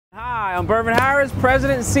Hi, I'm Bervin Harris,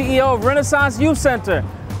 President and CEO of Renaissance Youth Center.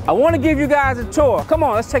 I want to give you guys a tour. Come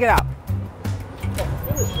on, let's check it out.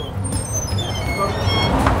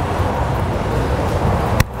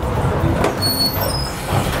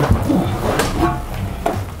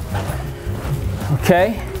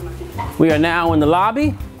 Okay, we are now in the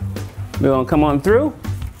lobby. We're gonna come on through.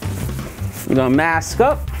 We're gonna mask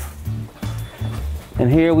up.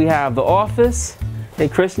 And here we have the office. Hey,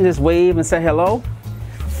 Christian, just wave and say hello.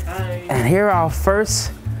 Hi. And here are our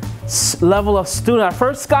first level of student, our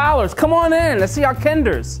first scholars. Come on in, let's see our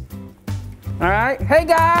kinders. All right, hey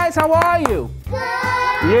guys, how are you?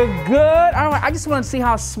 Good. You're good? All right, I just want to see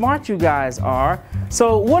how smart you guys are.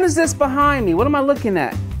 So what is this behind me? What am I looking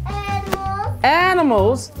at?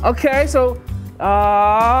 Animals. Okay, so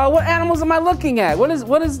what animals am I looking at? What is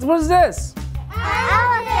this?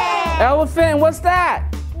 Elephant. Elephant. What's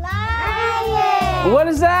that? Lion. What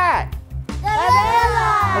is that?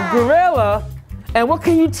 Gorilla. A gorilla. And what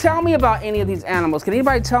can you tell me about any of these animals? Can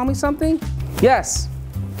anybody tell me something? Yes.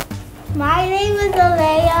 My name is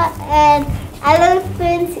Alea, and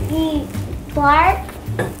elephants eat bark,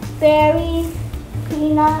 berries,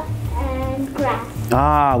 peanut, and grass.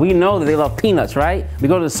 Ah, we know that they love peanuts, right? We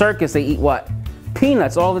go to the circus, they eat what?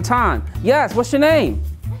 Peanuts all the time. Yes, what's your name?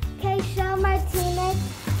 Keisha Martinez,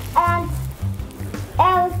 and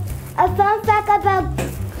a fun fact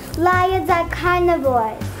about lions are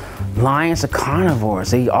carnivores. Lions are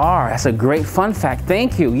carnivores, they are. That's a great fun fact,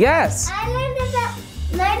 thank you. Yes?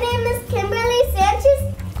 My name is Kimberly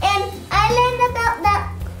Sanchez, and I learned about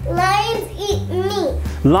that lions eat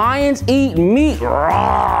meat. Lions eat meat.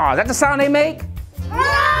 Rawr. Is that the sound they make? All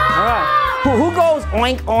right. Who goes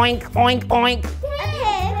oink, oink, oink, oink? A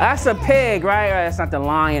pig. That's a pig, right? That's not the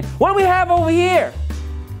lion. What do we have over here?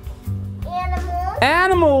 Animals.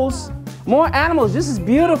 Animals. More animals. This is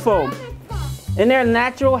beautiful. In their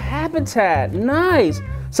natural habitat. Nice.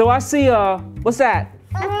 So I see, what's that?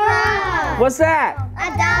 A frog. What's that? A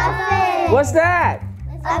dolphin. What's that?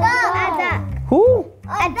 A duck. Who?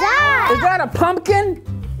 A duck. Is that a pumpkin?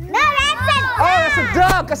 No, that's a duck. Oh, that's a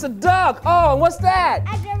duck. That's a duck. Oh, and what's that?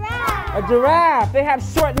 A giraffe. A giraffe. They have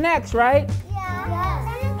short necks, right?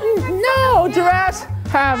 Yeah. No, giraffes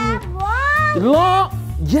have long.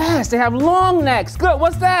 Yes, they have long necks. Good.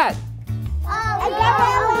 What's that? A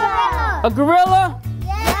gorilla. A gorilla?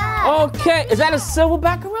 Yeah. Okay. Is that a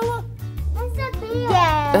silverback gorilla? That's a bear.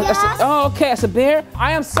 Yeah. Oh, okay. That's a bear.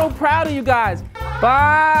 I am so proud of you guys.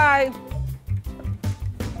 Bye.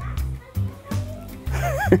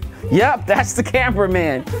 Yep, that's the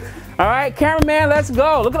cameraman. All right, cameraman, let's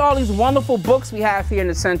go. Look at all these wonderful books we have here in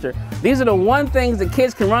the center. These are the one things that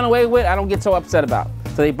kids can run away with. I don't get so upset about.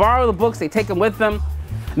 So they borrow the books, they take them with them.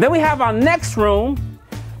 And then we have our next room,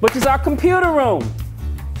 which is our computer room.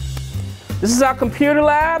 This is our computer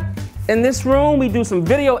lab. In this room, we do some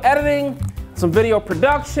video editing, some video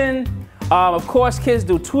production. Of course, kids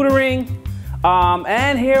do tutoring.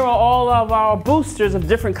 And here are all of our boosters of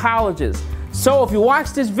different colleges. So if you watch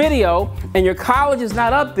this video and your college is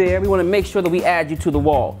not up there, we want to make sure that we add you to the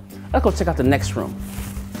wall. Let's go check out the next room.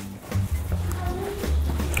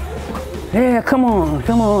 Yeah, come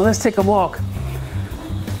on, let's take a walk.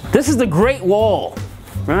 This is the Great Wall,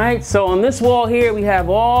 right? So on this wall here, we have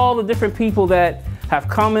all the different people that have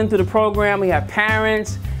come into the program. We have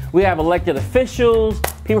parents, we have elected officials,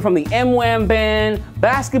 people from the MWAM band,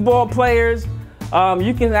 basketball players.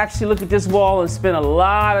 You can actually look at this wall and spend a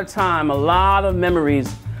lot of time, a lot of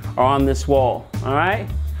memories are on this wall, all right?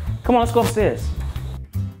 Come on, let's go upstairs.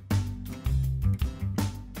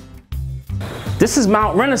 This is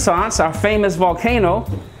Mount Renaissance, our famous volcano.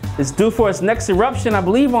 It's due for its next eruption, I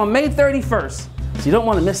believe, on May 31st. So you don't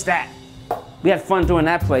want to miss that. We had fun doing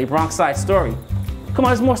that play, Bronx Side Story. Come on,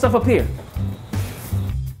 there's more stuff up here.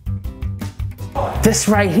 This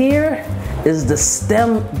right here is the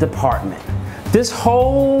STEM department. This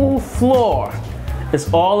whole floor is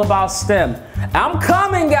all about STEM. I'm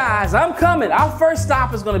coming, guys, I'm coming. Our first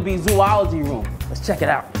stop is gonna be zoology room. Let's check it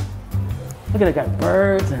out. Look at it, got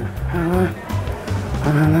birds and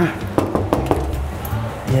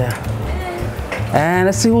yeah. And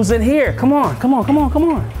let's see who's in here. Come on, come on, come on, come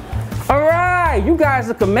on. All right, you guys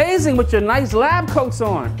look amazing with your nice lab coats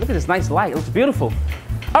on. Look at this nice light, it looks beautiful.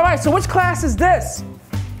 All right, so which class is this?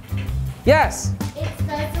 Yes? It's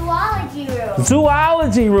the zoology room.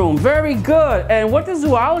 Zoology room, very good. And what does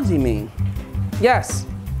zoology mean? Yes?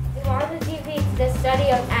 Zoology means the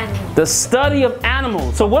study of animals. The study of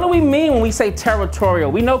animals. So what do we mean when we say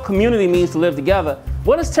territorial? We know community means to live together.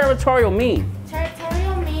 What does territorial mean?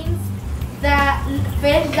 Territorial means that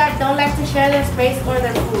fish that don't like to share their space or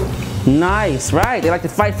their food. Nice, right? They like to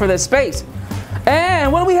fight for their space.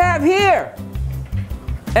 And what do we have have here?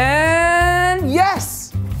 And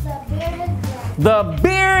yes, The bearded dragon. the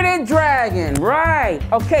bearded dragon, right.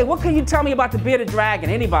 Okay, what can you tell me about the bearded dragon?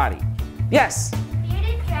 Anybody? Yes.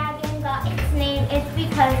 Bearded dragon got its name is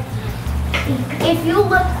because if you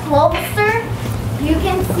look closer, you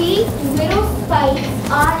can see little spikes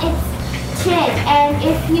on its chin. And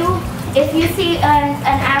if you see an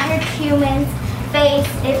average human's face,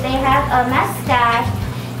 if they have a mustache,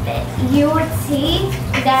 you would see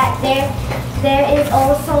that there is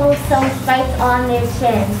also some spikes on their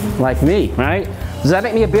chin. Like me, right? Does that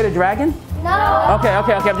make me a bearded dragon? No. Okay,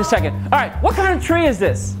 I'm just checking. All right, what kind of tree is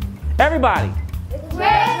this? Everybody.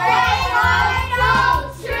 Great white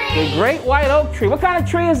oak tree. The great white oak tree. What kind of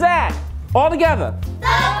tree is that? All together. The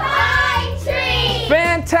pine tree.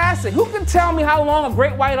 Fantastic. Who can tell me how long a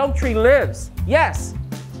great white oak tree lives? Yes.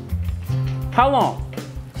 How long?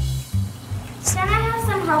 Can I have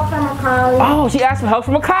some help from a colleague? Oh, she asked for help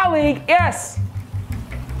from a colleague. Yes.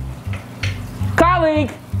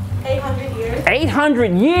 Colleague. 800 years.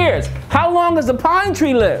 800 years. How long does a pine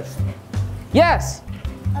tree live? Yes.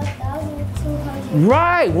 1,200.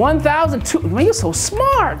 Right, 1,002. Man, you're so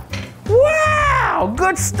smart. Wow,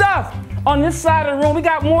 good stuff. On this side of the room, we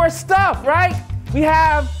got more stuff, right? We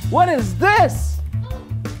have, what is this?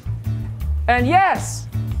 And yes.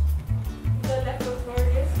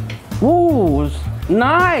 Ooh,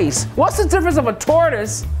 nice. What's the difference of a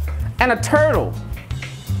tortoise and a turtle?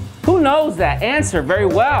 Who knows that answer very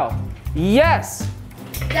well? Yes.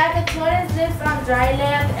 That the tortoise lives on dry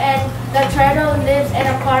land and the turtle lives in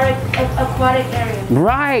aquatic area.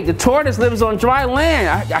 Right, the tortoise lives on dry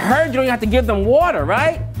land. I heard you don't have to give them water,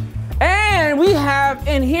 right? And we have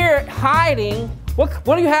in here hiding, what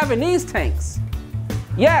do you have in these tanks?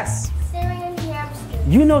 Yes. Syrian hamster.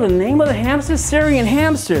 You know the name of the hamsters? Syrian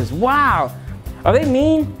hamsters. Wow. Are they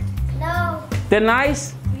mean? No. They're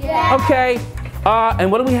nice? Yeah. Okay.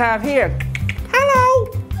 And what do we have here?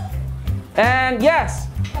 Hello. And yes.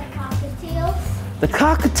 The cockatiels. The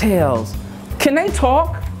cockatiels. Can they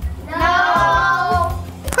talk? No.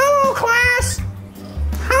 Hello, class.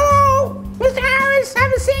 Hello, Mr. Harris.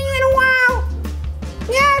 Haven't seen you in a while.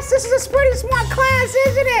 Yes, this is a pretty smart class,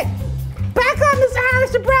 isn't it? Back up, Mr.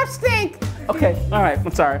 Harris. The breath stink. Okay. All right.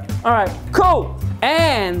 I'm sorry. All right. Cool.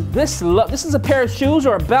 And this is a pair of shoes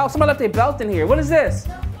or a belt. Somebody left their belt in here. What is this?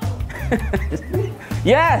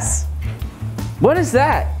 Yes. What is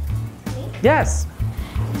that? Yes.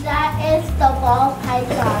 That is the ball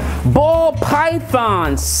python. Ball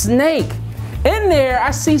python snake. In there,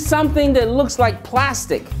 I see something that looks like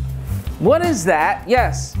plastic. What is that?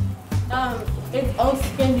 Yes. Its own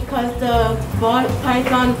skin because the ball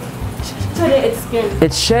python shedded its skin.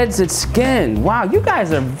 It sheds its skin. Wow, you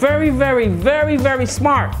guys are very, very, very, very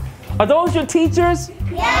smart. Are those your teachers?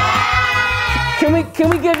 Yeah. Can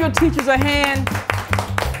we give your teachers a hand?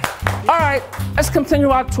 All right, let's continue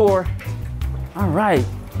our tour. All right.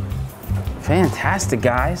 Fantastic,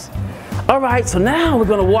 guys. All right, so now we're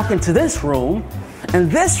gonna walk into this room, and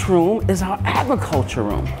this room is our agriculture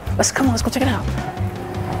room. Let's go check it out.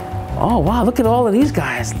 Oh, wow, look at all of these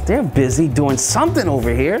guys. They're busy doing something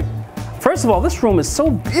over here. First of all, this room is so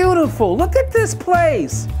beautiful. Look at this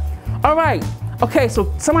place. All right, okay,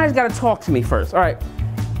 so somebody's gotta talk to me first. All right,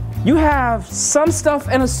 you have some stuff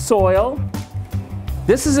in the soil.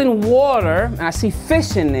 This is in water, and I see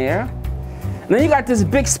fish in there. And then you got this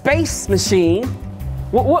big space machine.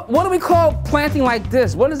 What do we call planting like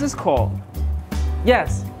this? What is this called?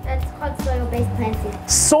 Yes. That's called soil-based planting.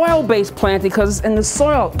 Soil-based planting because it's in the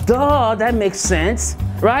soil. Duh, that makes sense,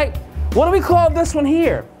 right? What do we call this one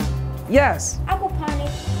here? Yes.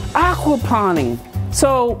 Aquaponics. Aquaponics.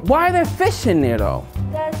 So why are there fish in there though?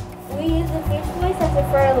 Because we use the fish waste as a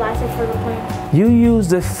fertilizer for the plant. You use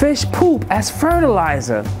the fish poop as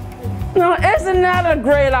fertilizer. No, isn't that a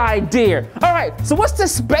great idea? All right, so what's the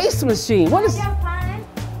space machine? What is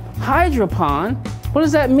hydroponic? What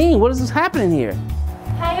does that mean? What is happening here?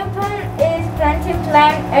 Hydroponic is planting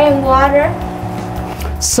plant in water.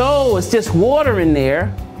 So it's just water in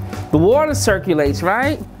there. The water circulates,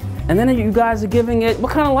 right? And then you guys are giving it,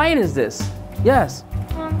 what kind of light is this? Yes.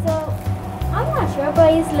 So I'm not sure,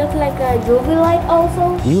 but it looks like a UV light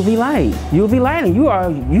also. UV light, UV lighting. You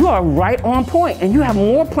are right on point, and you have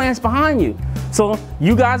more plants behind you. So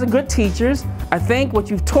you guys are good teachers. I think what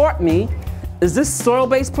you've taught me is this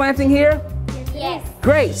soil-based planting here. Yes.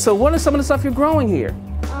 Great. So what are some of the stuff you're growing here?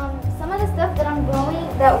 Some of the stuff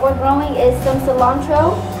that we're growing is some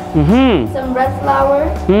cilantro, some red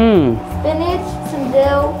flower, spinach, some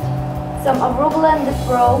dill, some arugula in this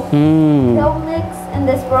row, dill mix in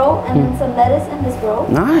this row, and then some lettuce in this row.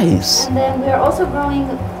 Nice. And then we are also growing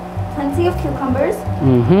plenty of cucumbers.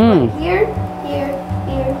 Mm-hmm. Here, here,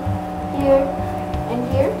 here, here, and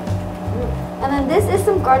here. And then this is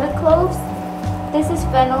some garlic cloves. This is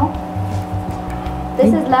fennel.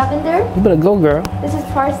 This is lavender. You better go, girl. This is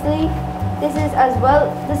parsley. This is as well.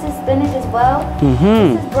 This is spinach as well.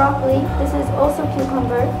 Mm-hmm. This is broccoli. This is also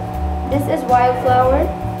cucumber. This is wildflower.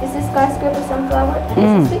 This is skyscraper sunflower. And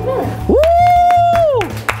this is sweet melon. Woo!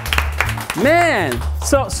 Man,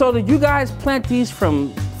 so did you guys plant these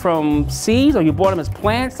from seeds, or you bought them as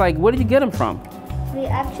plants? Like, where did you get them from? We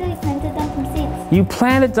actually planted them from seeds. You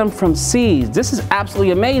planted them from seeds. This is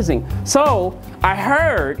absolutely amazing. So I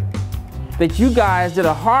heard that you guys did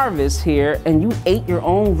a harvest here and you ate your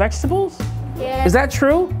own vegetables? Yeah. Is that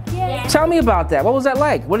true? Yeah. Tell me about that. What was that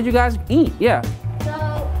like? What did you guys eat? Yeah.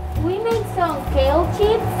 So we made some kale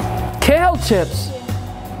chips. Kale chips?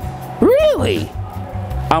 Yeah. Really?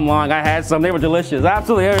 I'm lying. I had some. They were delicious.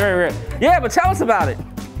 Absolutely. Yeah, but tell us about it.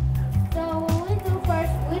 So what we do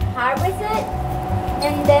first, we harvest it,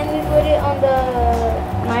 and then we put it on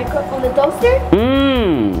the toaster.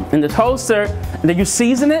 In the toaster. And did you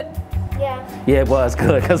season it? Yeah. Yeah, it was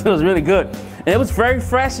good because it was really good. And it was very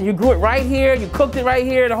fresh, and you grew it right here. You cooked it right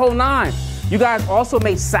here, the whole nine. You guys also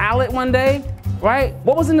made salad one day, right?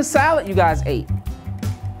 What was in the salad you guys ate?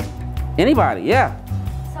 Anybody? Yeah.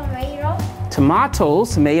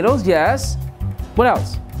 Tomatoes, yes. What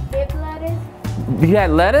else? Beet lettuce. You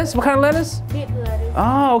had lettuce? What kind of lettuce? Beet lettuce.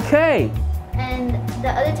 Oh, okay. And the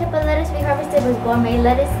other type of lettuce we harvested was gourmet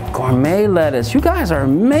lettuce. Gourmet lettuce. You guys are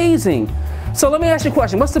amazing. So let me ask you a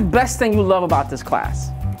question. What's the best thing you love about this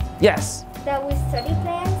class? Yes. That we study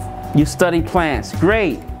plants. You study plants.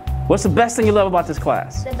 Great. What's the best thing you love about this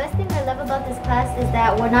class? The best thing I love about this class is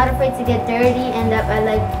that we're not afraid to get dirty and that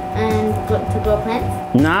to grow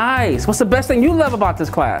plants. Nice. What's the best thing you love about this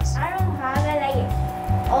class? I don't have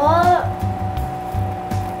it all.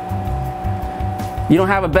 You don't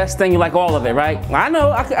have a best thing, you like all of it, right? I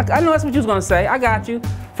know that's what you was gonna say. I got you.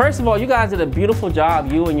 First of all, you guys did a beautiful job.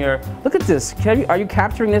 You and your, look at this. Are you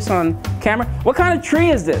capturing this on camera? What kind of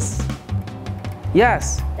tree is this?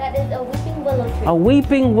 Yes. That is a weeping willow tree. A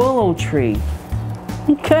weeping willow tree.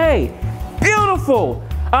 Okay, beautiful.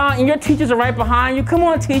 And your teachers are right behind you. Come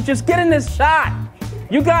on, teachers, get in this shot.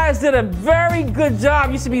 You guys did a very good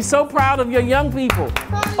job. You should be so proud of your young people.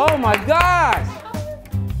 Oh my gosh.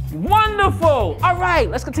 Wonderful. All right,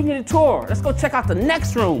 let's continue the tour. Let's go check out the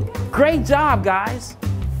next room. Great job, guys.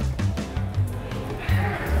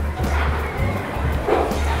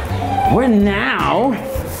 We're now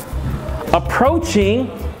approaching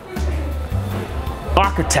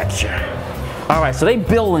architecture. All right, so they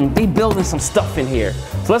building some stuff in here.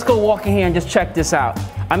 So let's go walk in here and just check this out.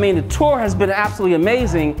 I mean, the tour has been absolutely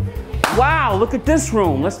amazing. Wow, look at this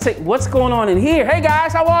room. Let's take, what's going on in here? Hey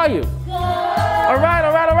guys, how are you? Good. All right.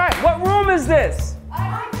 What room is this?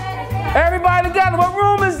 Architecture. Everybody together, what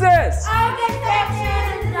room is this?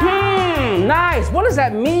 Architecture. Nice. What does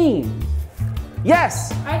that mean?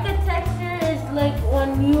 Yes. Architecture is like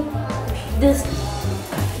when you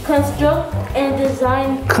construct and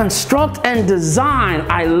design. Construct and design.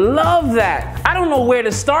 I love that. I don't know where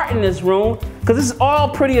to start in this room because this is all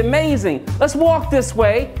pretty amazing. Let's walk this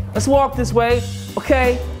way.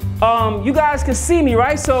 Okay. You guys can see me,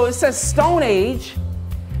 right? So it says Stone Age.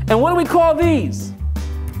 And what do we call these?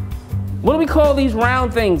 What do we call these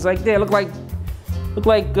round things like there? Look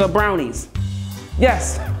like brownies.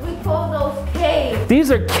 Yes. We call those caves.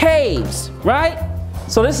 These are caves, right?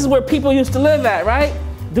 So this is where people used to live at, right?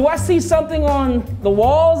 Do I see something on the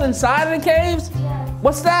walls inside of the caves? Yes.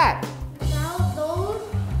 What's that? Now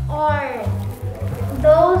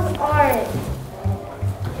those are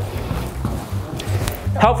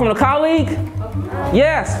Help from the colleague?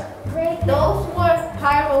 Yes. Those were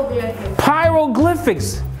hieroglyphics.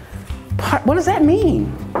 Hieroglyphics. What does that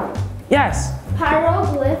mean? Yes.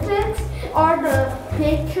 Hieroglyphics are the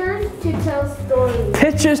pictures to tell stories.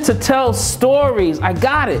 Pictures to tell stories. I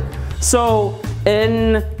got it. So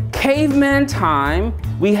in caveman time,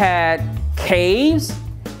 we had caves.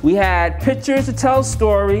 We had pictures to tell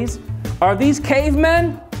stories. Are these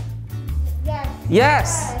cavemen?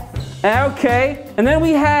 Yes. Okay. And then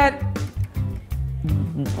we had,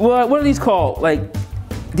 what are these called? Like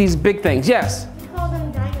these big things. Yes. We call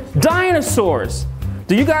them dinosaurs. Dinosaurs.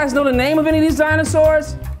 Do you guys know the name of any of these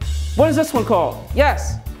dinosaurs? What is this one called?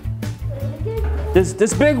 Yes.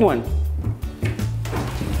 This big one.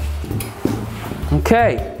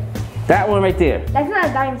 Okay. That one right there. That's not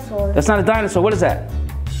a dinosaur. That's not a dinosaur. What is that?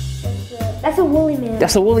 That's a woolly mammoth.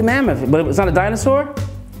 That's a woolly mammoth, but it's not a dinosaur?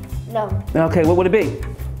 No. Okay, what would it be?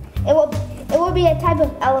 It would be a type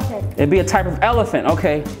of elephant. It'd be a type of elephant,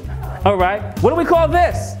 okay. All right. What do we call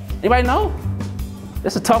this? Anybody know?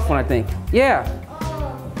 That's a tough one, I think. Yeah.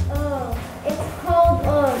 It's called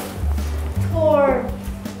Tor.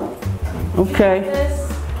 Okay.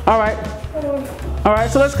 All right. All right,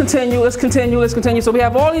 so let's continue. So we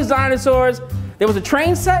have all these dinosaurs. There was a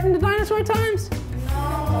train set in the dinosaur times?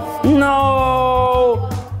 No.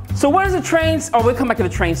 So what is a train? Oh, we'll come back to the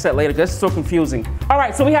train set later because it's so confusing. All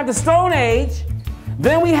right, so we have the Stone Age.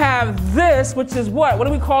 Then we have this, which is what? What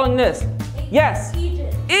are we calling this? Yes.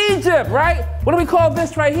 Egypt, right? What do we call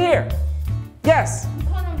this right here? Yes. We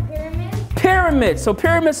call them pyramids. Pyramids. So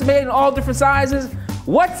pyramids are made in all different sizes.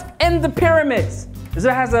 What's in the pyramids? Does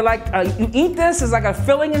it has a you eat this? Is like a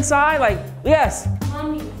filling inside? Like, yes.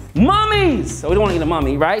 Mummies. Mummies. So we don't want to eat a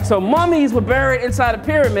mummy, right? So mummies were buried inside of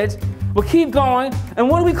pyramids. We'll keep going. And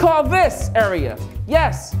what do we call this area?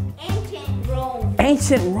 Yes. Ancient Rome.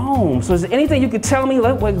 Ancient Rome. So is there anything you could tell me?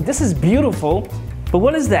 Like, well, this is beautiful, but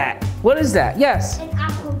what is that? What is that? Yes. An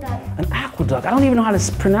aqueduct. An aqueduct. I don't even know how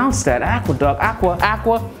to pronounce that. Aqueduct.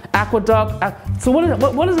 Aqueduct. So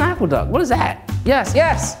what is an aqueduct? What is that? Yes.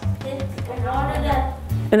 Yes. It's water that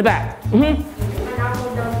In the back. Mm-hmm. an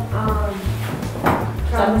aqueduct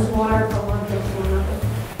travels water from one place to another.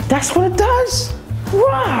 That's what it does?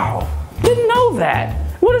 Wow. Didn't know that.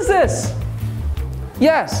 What is this?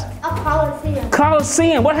 Yes. A Colosseum.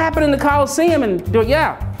 Colosseum. What happened in the Colosseum?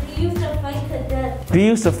 Yeah. We used to fight to death. They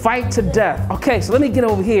used to fight to death. Okay, so let me get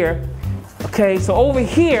over here. Okay, so over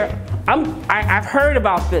here, I've heard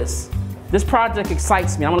about this. This project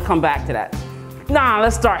excites me. I'm gonna come back to that. Nah,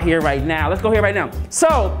 let's start here right now. Let's go here right now.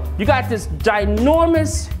 So, you got this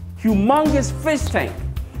ginormous, humongous fish tank.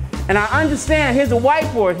 And I understand, here's a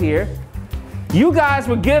whiteboard here. You guys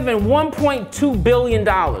were given $1.2 billion,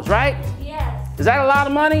 right? Yes. Is that a lot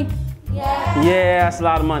of money? Yes. Yeah, that's a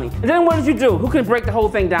lot of money. And then what did you do? Who can break the whole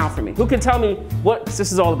thing down for me? Who can tell me what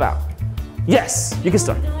this is all about? Yes, you can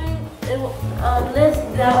start. Doing a list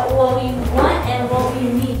that what you want and what you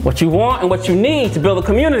need. What you want and what you need to build a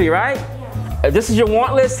community, right? Yes. This is your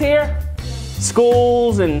want list here.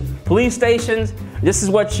 Schools and police stations. This is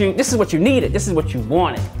what you needed. This is what you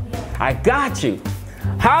wanted. Yes. I got you.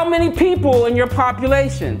 How many people in your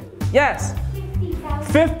population? Yes.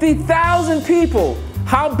 50,000. 50,000 people.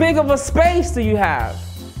 How big of a space do you have?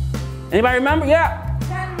 Anybody remember? Yeah.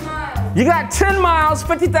 10 miles. You got 10 miles,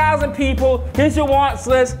 50,000 people. Here's your wants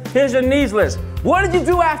list. Here's your needs list. What did you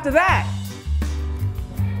do after that?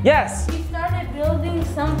 Yes. We started building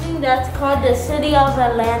something that's called the City of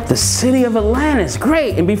Atlantis. The City of Atlantis.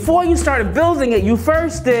 Great. And before you started building it, you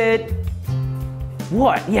first did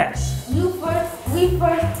what? Yes. We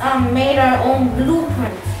first made our own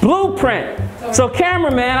blueprint. Blueprint. So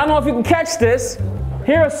cameraman, I don't know if you can catch this.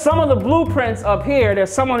 Here are some of the blueprints up here.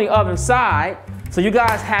 There's some on the other side. So you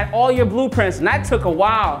guys had all your blueprints, and that took a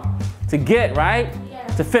while to get, right? Yeah.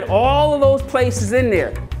 To fit all of those places in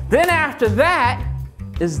there. Then after that,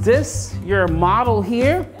 is this your model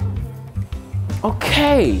here?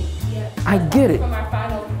 Okay, Yeah. I get it. From our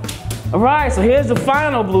final. All right, so here's the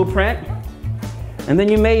final blueprint. And then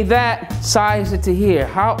you made that, size it to here.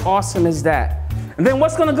 How awesome is that? And then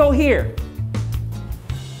what's gonna go here?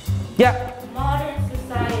 Yeah. Modern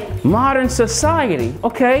society. Modern society,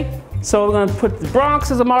 okay. So we're gonna put the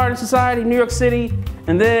Bronx as a modern society, New York City,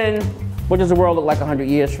 and then what does the world look like 100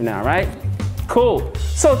 years from now, right? Cool.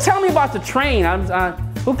 So tell me about the train.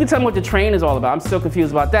 Who can tell me what the train is all about? I'm still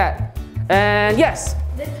confused about that. And yes.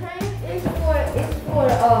 The train is for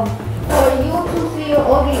you to see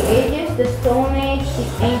all the ages, the Stone Age, the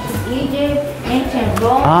ancient Egypt, ancient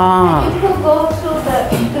Rome. Ah. And you could go through the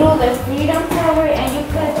Freedom Tower and you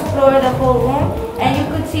could explore the whole room and you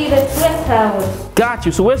could see the Twin Towers. Got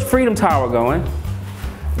you. So where's Freedom Tower going?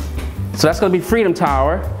 So that's gonna be Freedom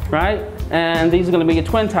Tower, right? And these are gonna be your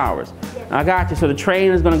Twin Towers. I got you. So the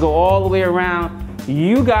train is gonna go all the way around.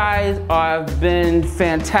 You guys have been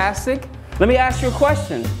fantastic. Let me ask you a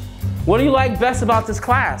question. What do you like best about this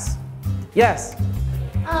class? Yes.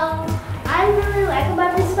 I really like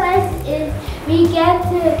about this class is we get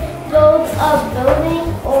to build a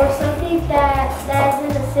building or something that's in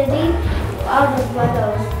the city out of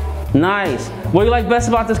Legos. Nice. What do you like best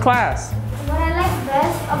about this class? What I like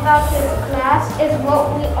best about this class is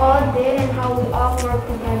what we all did and how we all work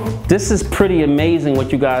together. This is pretty amazing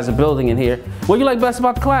what you guys are building in here. What do you like best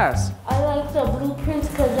about the class? I like the blueprints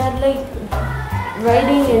because I like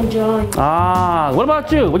writing and drawing. Ah, what about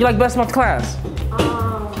you? What do you like best about the class?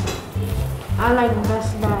 I like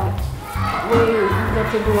best that we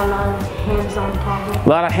get to do a lot of hands-on projects. A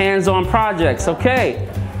lot of hands-on projects, okay.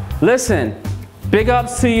 Listen, big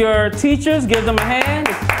ups to your teachers, give them a hand.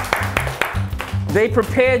 They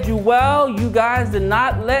prepared you well. You guys did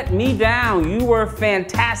not let me down. You were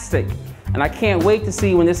fantastic. And I can't wait to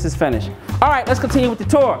see when this is finished. All right, let's continue with the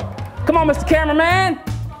tour. Come on, Mr. Cameraman.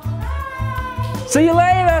 See you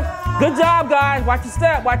later. Good job, guys. Watch your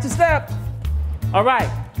step, watch your step. All right,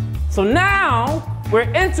 so now we're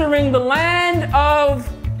entering the land of,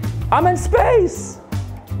 I'm in space.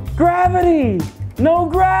 Gravity, no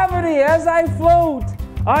gravity as I float.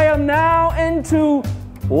 I am now into,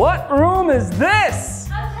 what room is this?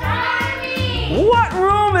 Astronomy. What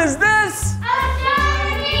room is this?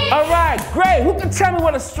 Astronomy. All right, great. Who can tell me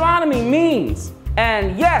what astronomy means?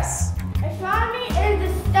 And yes. Astronomy is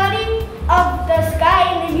the study of the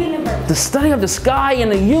sky in the universe. The study of the sky in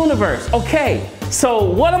the universe. Okay, so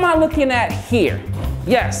what am I looking at here?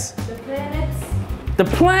 Yes. The planets. The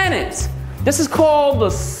planets. This is called the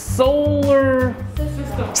solar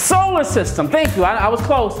system. Thank you. I was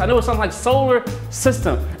close. I knew it was something like solar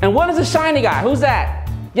system. And what is the shiny guy? Who's that?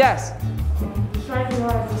 Yes. The shiny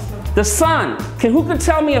guy is the sun. The sun. Who can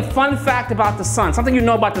tell me a fun fact about the sun? Something you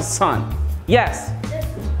know about the sun? Yes.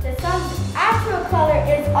 The sun's actual color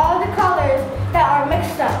is all the colors that are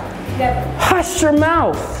mixed up together. Hush your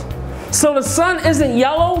mouth. So the sun isn't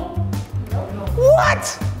yellow?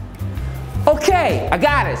 What? Okay, I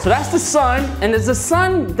got it. So that's the sun. And is the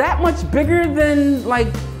sun that much bigger than like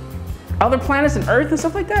other planets and Earth and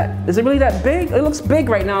stuff like that? Is it really that big? It looks big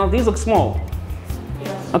right now. These look small.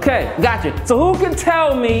 Okay, gotcha. So who can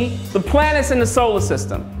tell me the planets in the solar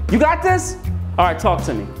system? You got this? All right, talk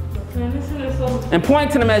to me. The planets in the solar system. And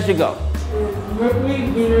point to them as you go. Mercury,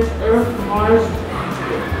 Venus, Earth, Mars,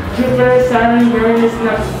 Jupiter, Saturn, Uranus,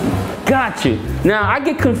 Neptune. Got you. Now I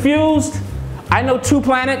get confused. I know 2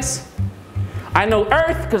 planets. I know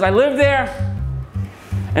Earth because I live there.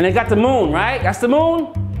 And they got the moon, right? That's the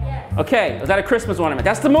moon? Yes. Okay, is that a Christmas ornament?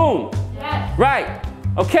 That's the moon. Yes. Right.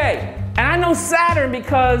 Okay. And I know Saturn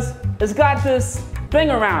because it's got this thing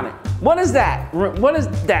around it. What is that? What is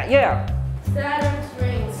that? Yeah. Saturn's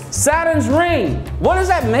rings. Saturn's ring. What is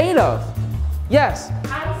that made of? Yes.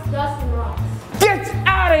 Ice, dust, and rocks. Get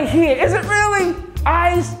out of here. Is it really?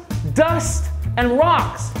 Ice, dust, and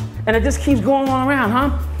rocks. And it just keeps going on around,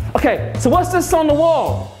 huh? Okay, so what's this on the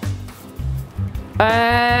wall?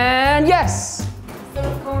 And yes.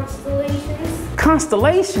 Some constellations.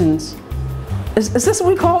 Constellations? Is this what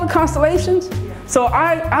we call it, constellations? Yeah. So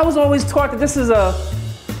I was always taught that this is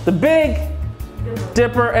the Big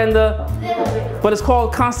Dipper and but it's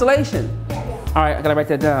called constellation. All right, I gotta write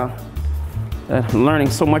that down. I'm learning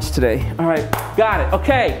so much today. All right, got it.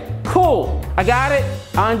 Okay, cool. I got it.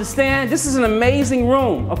 I understand. This is an amazing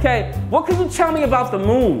room. Okay, what can you tell me about the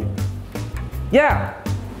moon? Yeah.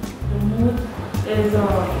 The moon is an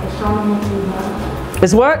astronomical body.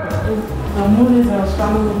 It's what? The moon is an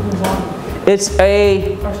astronomical body. It's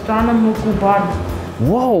a astronomical body.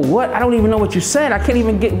 Whoa, what? I don't even know what you said. I can't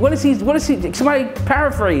even get, what is he, somebody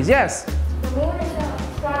paraphrase, yes. The moon is an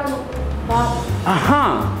astronomical body.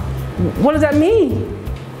 Uh-huh. What does that mean?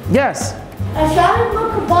 Yes.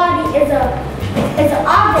 Astronomical body is an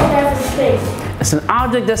object that's in space. It's an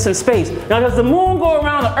object that's in space. Now, does the moon go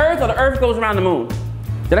around the Earth or the Earth goes around the moon?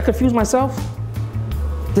 Did I confuse myself?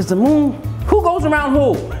 Does the moon, who goes around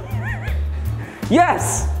who?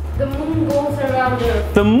 Yes. The moon goes around the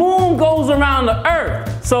Earth. The moon goes around the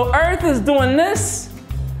Earth. So Earth is doing this,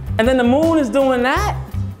 and then the moon is doing that,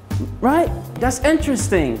 right? That's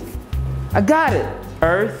interesting. I got it.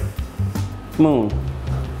 Earth, moon.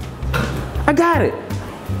 I got it.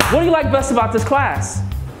 What do you like best about this class?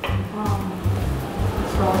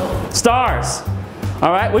 Stars.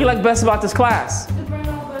 All right, what do you like best about this class?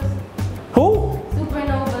 Supernovas. Who?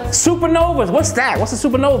 Supernovas. Supernovas. What's that? What's a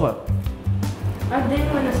supernova? I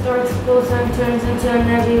think when a star explodes and turns into a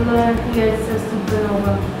nebula, it's a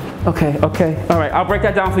supernova. Okay. All right, I'll break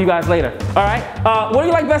that down for you guys later. All right, what do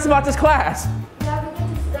you like best about this class? Yeah, we get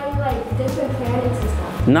to study like different planets and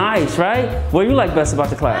stuff. Nice, right? What do you like best about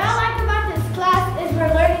the What I class? like about this class is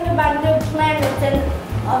we're learning about new planets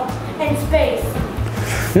and space.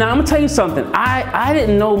 Now, I'm gonna tell you something. I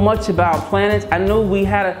didn't know much about planets. I knew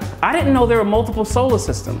I didn't know there were multiple solar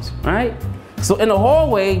systems, right? So in the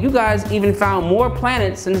hallway, you guys even found more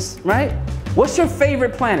planets, right? What's your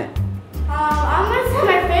favorite planet? I'm gonna say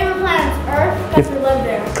my favorite planet is Earth because we live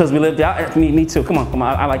there. Because we lived out. Me too. Come on.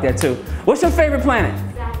 I like that too. What's your favorite planet?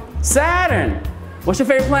 Saturn. Saturn. What's your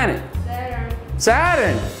favorite planet? Saturn.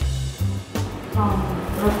 Saturn.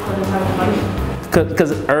 Earth because it has life.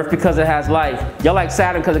 Because Earth, because it has life. Y'all like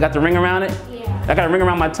Saturn because it got the ring around it? Yeah. I got a ring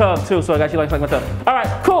around my tub too, so I got you like my tub. All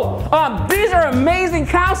right, cool. These are amazing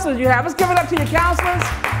counselors you have. Let's give it up to your counselors.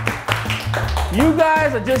 You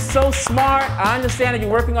guys are just so smart. I understand that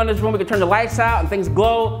you're working on this room. We can turn the lights out and things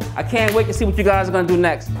glow. I can't wait to see what you guys are gonna do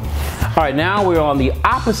next. All right, now we're on the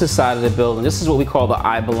opposite side of the building. This is what we call the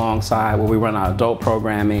I Belong side, where we run our adult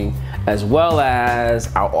programming as well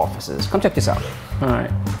as our offices. Come check this out. All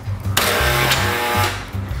right.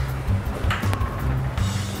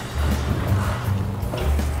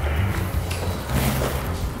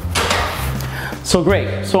 So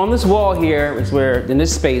great. So on this wall here is where, in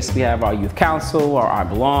this space, we have our youth council, our I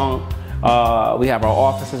Belong. We have our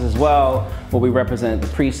offices as well, where we represent the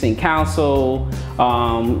precinct council.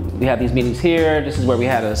 We have these meetings here. This is where we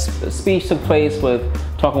had a speech took place with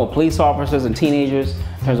talking with police officers and teenagers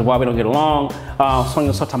in terms of why we don't get along.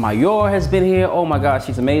 Sonia Sotomayor has been here. Oh my God,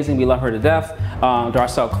 she's amazing. We love her to death.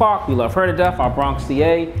 Darcel Clark, we love her to death, our Bronx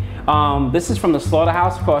DA. This is from the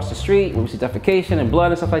slaughterhouse across the street, where we see defecation and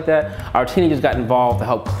blood and stuff like that. Our teenagers got involved to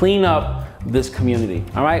help clean up this community,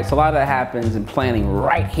 all right? So a lot of that happens in planning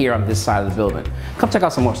right here on this side of the building. Come check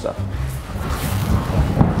out some more stuff.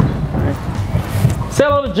 All right. Say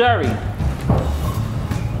hello to Jerry.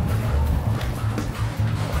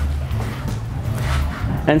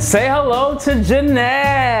 And say hello to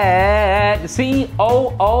Jeanette, the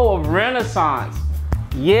COO of Renaissance.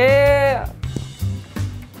 Yeah.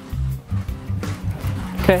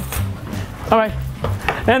 Okay, all right.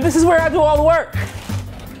 And this is where I do all the work.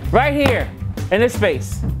 Right here, in this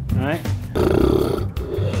space, all right?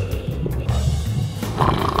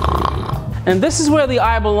 And this is where the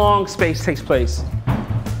I Belong space takes place.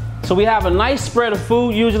 So we have a nice spread of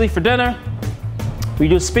food, usually for dinner. We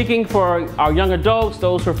do speaking for our young adults,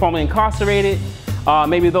 those who are formerly incarcerated,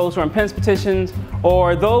 maybe those who are in PENS petitions,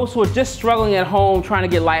 or those who are just struggling at home trying to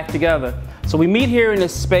get life together. So we meet here in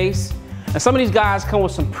this space, and some of these guys come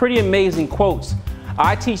with some pretty amazing quotes.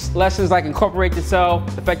 I teach lessons like incorporate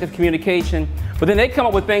yourself, effective communication, but then they come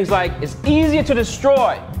up with things like it's easier to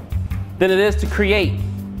destroy than it is to create.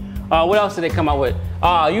 What else did they come up with?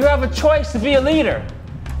 You have a choice to be a leader.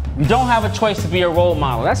 You don't have a choice to be a role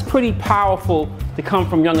model. That's pretty powerful to come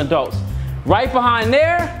from young adults. Right behind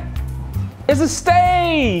there is a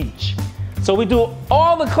stage. So we do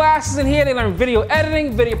all the classes in here. They learn video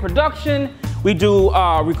editing, video production. We do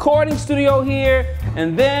recording studio here,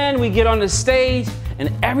 and then we get on the stage,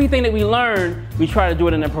 and everything that we learn, we try to do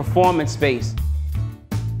it in a performance space.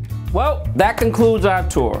 Well, that concludes our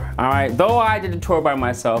tour, all right? Though I did the tour by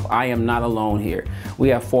myself, I am not alone here. We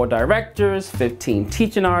have 4 directors, 15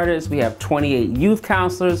 teaching artists, we have 28 youth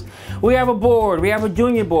counselors, we have a board, we have a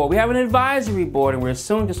junior board, we have an advisory board, and we're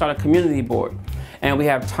soon to start a community board. And we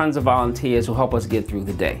have tons of volunteers who help us get through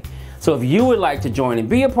the day. So if you would like to join and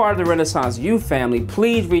be a part of the Renaissance Youth family,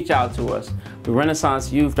 please reach out to us through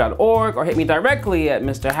renaissanceyouth.org or hit me directly at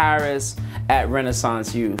Mr. Harris at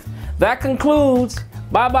Renaissance Youth. That concludes.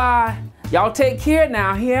 Bye-bye. Y'all take care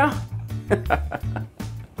now here.